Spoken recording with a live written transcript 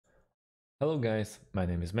Hello guys, my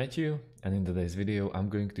name is Matthew, and in today's video I'm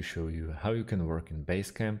going to show you how you can work in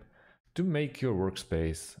Basecamp to make your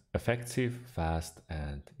workspace effective, fast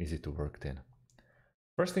and easy to work in.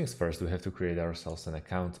 First things first, we have to create ourselves an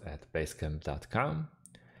account at basecamp.com,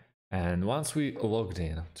 and once we logged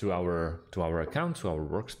in to our account, to our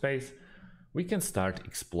workspace, we can start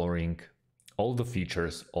exploring all the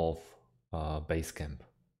features of Basecamp.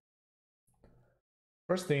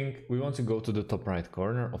 First thing, we want to go to the top right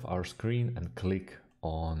corner of our screen and click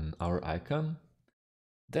on our icon.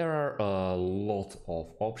 There are a lot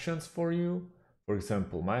of options for you. For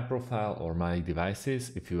example, my profile or my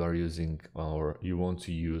devices, if you are using or you want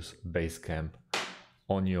to use Basecamp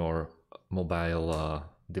on your mobile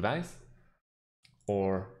device,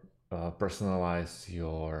 or personalize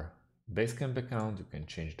your Basecamp account. You can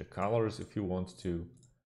change the colors if you want to,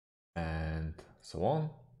 and so on.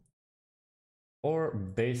 Or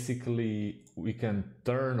basically we can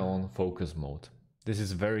turn on focus mode. This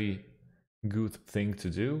is a very good thing to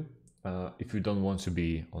do if you don't want to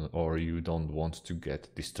be on, or you don't want to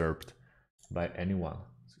get disturbed by anyone.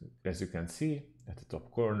 So as you can see at the top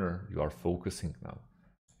corner, you are focusing now.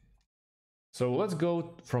 So let's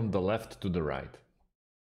go from the left to the right.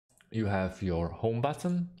 You have your home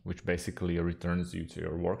button, which basically returns you to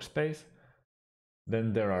your workspace.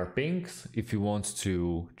 Then there are pings if you want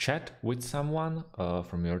to chat with someone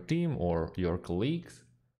from your team or your colleagues.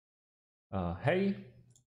 Hey,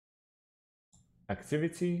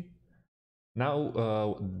 activity.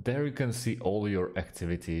 Now there you can see all your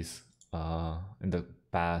activities in the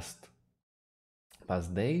past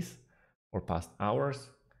days or past hours.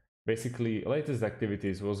 Basically, latest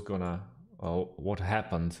activities was gonna what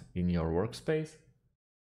happened in your workspace.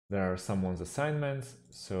 There are someone's assignments,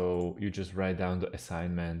 so you just write down the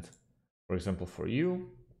assignment, for example, for you,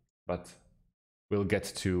 but we'll get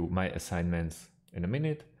to my assignments in a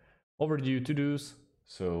minute. Overdue to-dos,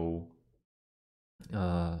 so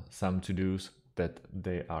some to-dos that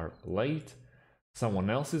they are late, someone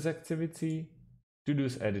else's activity,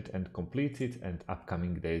 to-dos edit and completed, and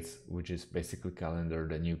upcoming dates, which is basically calendar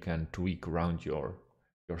that you can tweak around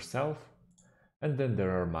yourself. And then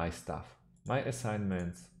there are my stuff, my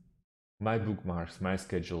assignments, my bookmarks, my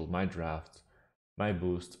schedule, my drafts, my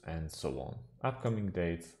boost, and so on. Upcoming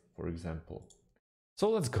dates, for example.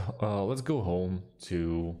 So let's go home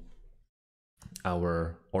to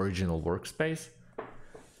our original workspace,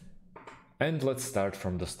 and let's start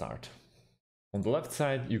from the start. On the left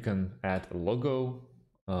side, you can add a logo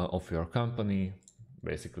of your company.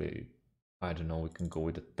 Basically, I don't know, we can go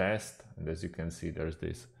with a test, and as you can see, there's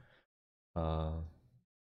this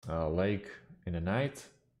lake in the night.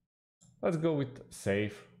 Let's go with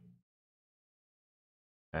save,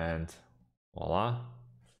 and voila,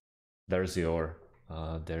 there's your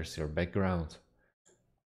background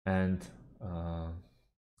and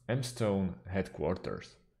M-Stone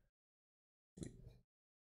headquarters.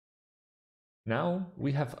 Now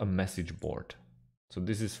we have a message board, so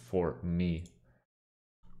this is for me.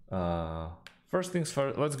 First things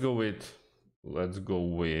first, let's go with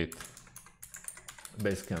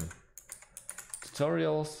Basecamp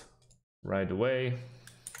tutorials. Right away.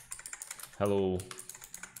 Hello,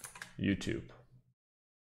 YouTube.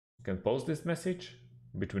 You can post this message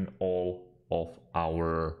between all of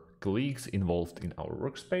our colleagues involved in our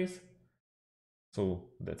workspace.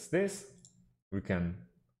 So that's this. We can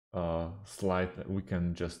we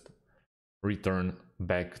can just return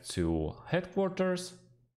back to headquarters.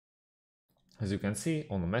 As you can see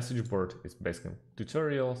on the message board, it's Basecamp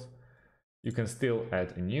tutorials. You can still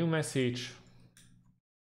add a new message,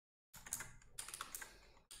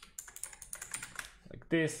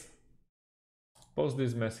 this, post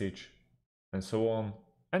this message, and so on.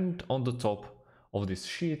 And on the top of this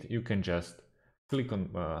sheet, you can just click on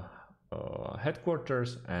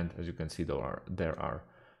headquarters, and as you can see, there are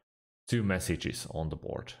two messages on the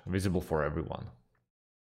board, visible for everyone.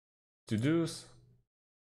 To-dos,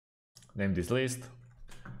 name this list,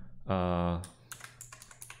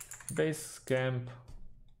 Basecamp,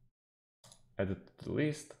 added to the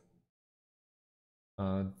list.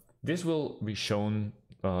 This will be shown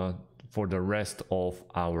for the rest of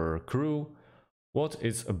our crew what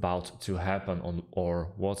is about to happen on,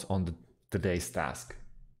 or what's on today's task.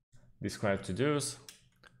 Describe to-dos,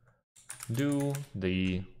 do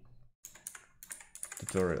the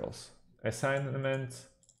tutorials. Assignment.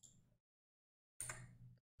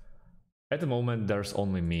 At the moment there's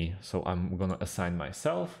only me, so I'm gonna assign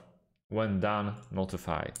myself. When done,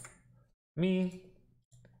 notify me.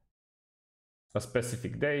 A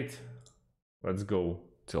specific date, let's go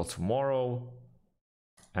till tomorrow,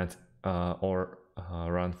 and or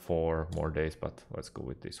run for more days, but let's go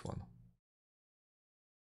with this one.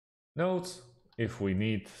 Notes. If we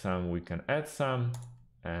need some, we can add some,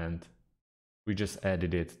 and we just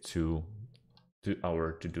added it to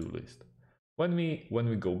our to-do list. When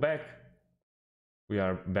we go back, we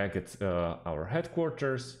are back at our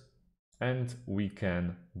headquarters, and we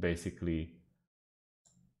can basically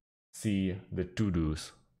see the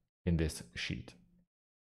to-dos in this sheet.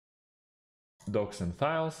 Docs and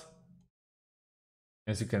files.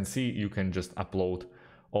 As you can see, you can just upload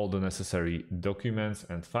all the necessary documents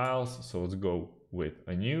and files. So let's go with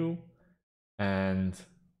a new, and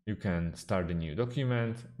you can start a new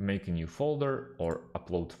document, make a new folder, or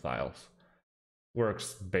upload files.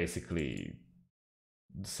 Works basically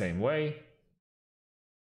the same way.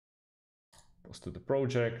 Post to the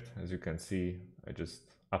project. As you can see, I just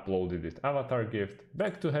uploaded it avatar gift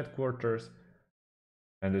back to headquarters.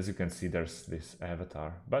 And as you can see, there's this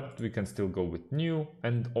avatar, but we can still go with new,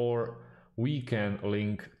 and or we can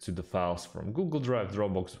link to the files from Google Drive,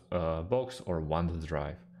 Dropbox, Box, or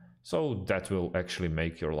OneDrive. So that will actually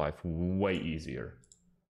make your life way easier.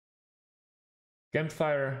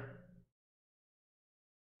 Campfire.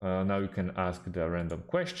 Now you can ask the random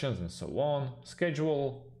questions and so on.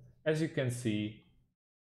 Schedule. As you can see,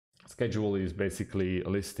 schedule is basically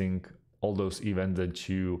listing all those events that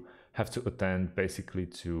you have to attend basically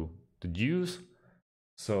to the dues.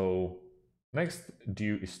 So next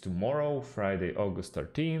due is tomorrow, Friday, August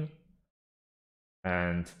 13.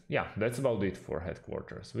 And yeah, that's about it for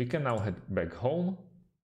headquarters. We can now head back home.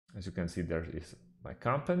 As you can see, there is my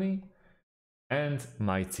company and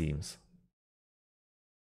my teams.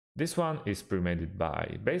 This one is pre-made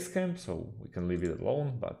by Basecamp, so we can leave it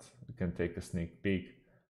alone, but we can take a sneak peek.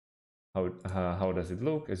 How does it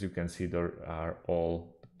look? As you can see, there are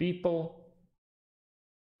all the people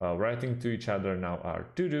writing to each other. Now are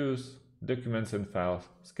to-dos, documents and files,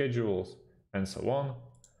 schedules, and so on.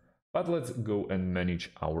 But let's go and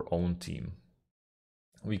manage our own team.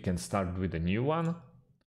 We can start with a new one.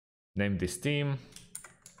 Name this team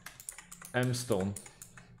Mstone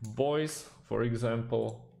Boys, for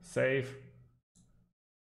example. Save.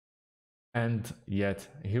 And yet,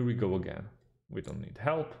 here we go again. We don't need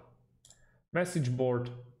help. Message board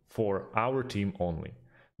for our team only.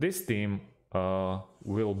 This team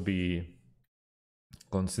will be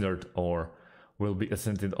considered or will be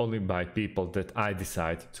ascended only by people that I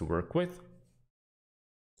decide to work with.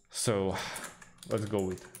 So let's go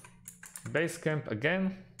with Basecamp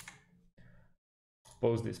again.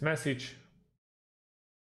 Post this message.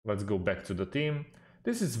 Let's go back to the team.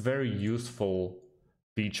 This is very useful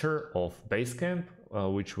feature of Basecamp,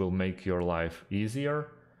 which will make your life easier.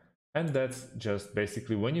 And that's just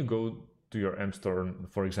basically when you go to your MStorm,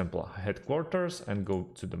 for example, headquarters, and go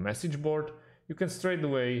to the message board, you can straight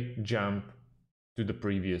away jump to the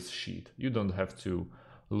previous sheet. You don't have to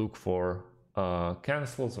look for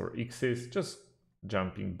cancels or X's, just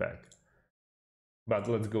jumping back. But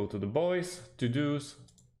let's go to the boys, to-dos.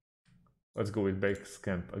 Let's go with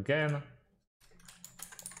Basecamp again.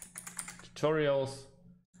 Tutorials,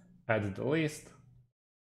 add the list.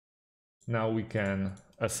 Now we can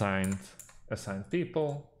assign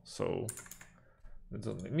people. So that's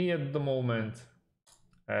only me at the moment.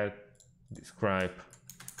 Add, describe,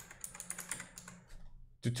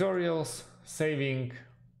 tutorials, saving,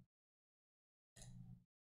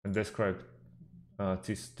 and describe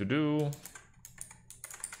this to do.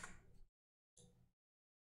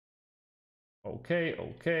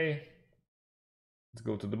 Okay. Let's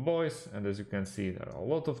go to the boys, and as you can see, there are a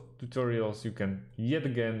lot of tutorials. You can yet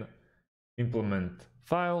again implement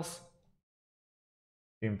files,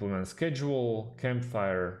 implement schedule,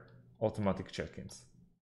 campfire, automatic check-ins.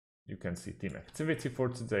 You can see team activity for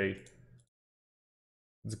today.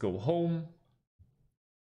 Let's go home.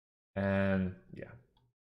 And yeah,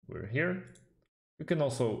 we're here. You can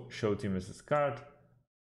also show team as a card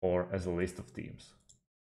or as a list of teams,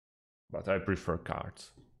 but I prefer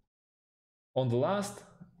cards. On the last,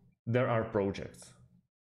 there are projects.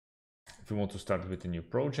 If you want to start with a new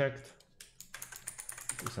project,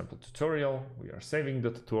 for example, tutorial, we are saving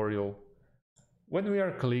the tutorial. When we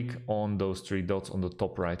are click on those three dots on the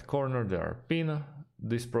top right corner, there are pin,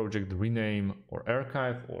 this project, rename or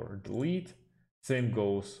archive or delete. Same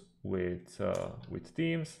goes with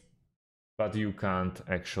teams, but you can't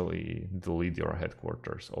actually delete your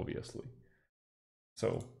headquarters, obviously.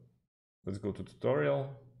 So let's go to tutorial.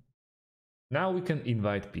 Now we can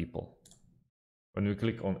invite people. When we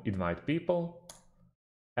click on invite people,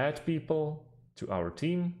 add people to our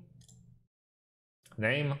team,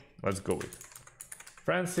 name, let's go with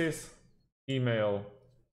Francis, email,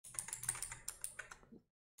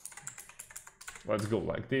 let's go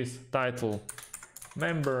like this, title,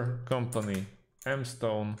 member, company,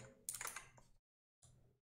 Mstone,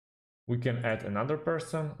 We can add another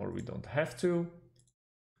person, or we don't have to.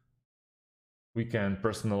 We can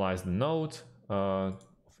personalize the note of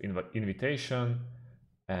invitation,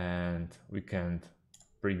 and we can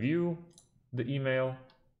preview the email.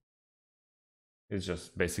 It's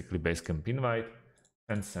just basically Basecamp invite,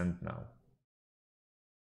 and send now.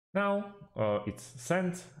 Now it's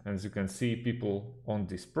sent. As you can see, people on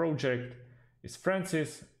this project is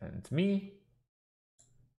Francis and me.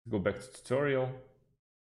 Go back to tutorial.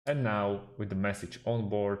 And now with the message on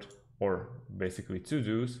board, or basically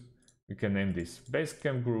to-dos, we can name this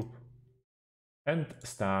Basecamp group and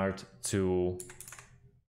start to,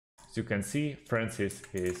 as you can see, Francis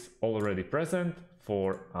is already present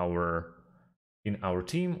in our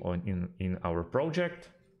team or in our project.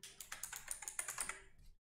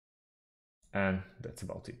 And that's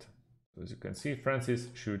about it. So as you can see, Francis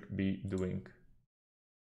should be doing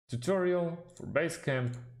tutorial for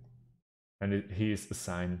Basecamp, and he is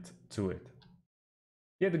assigned to it.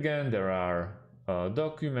 Yet again, there are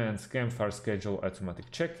documents, campfire schedule, automatic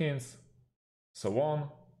check-ins, so on.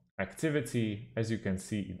 Activity, as you can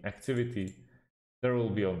see in activity, there will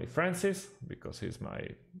be only Francis because he's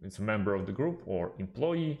a member of the group or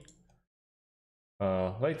employee.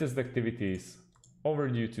 Latest activities,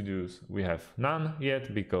 overdue to-dos, we have none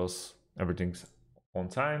yet because everything's on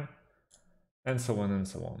time, and so on and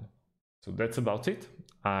so on. So that's about it.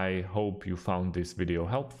 I hope you found this video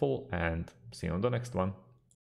helpful, and see you on the next one.